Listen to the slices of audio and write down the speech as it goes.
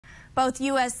Both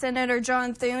U.S. Senator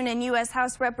John Thune and U.S.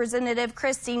 House Representative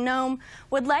Kristi Noem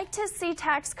would like to see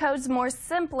tax codes more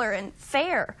simpler and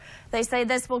fair. They say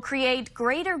this will create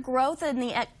greater growth in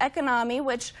the economy,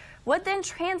 which would then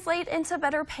translate into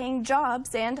better paying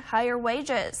jobs and higher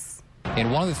wages.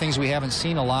 And one of the things we haven't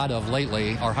seen a lot of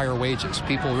lately are higher wages.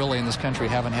 People really in this country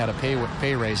haven't had a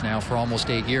pay raise now for almost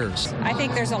 8 years. I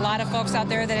think there's a lot of folks out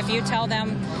there that if you tell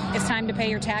them it's time to pay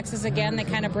your taxes again, they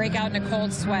kind of break out in a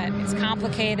cold sweat. It's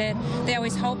complicated. They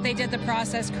always hope they did the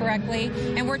process correctly,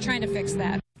 and we're trying to fix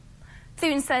that.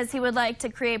 Thune says he would like to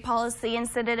create policy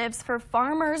incentives for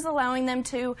farmers, allowing them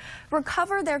to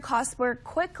recover their costs more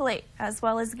quickly, as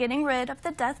well as getting rid of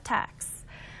the death tax.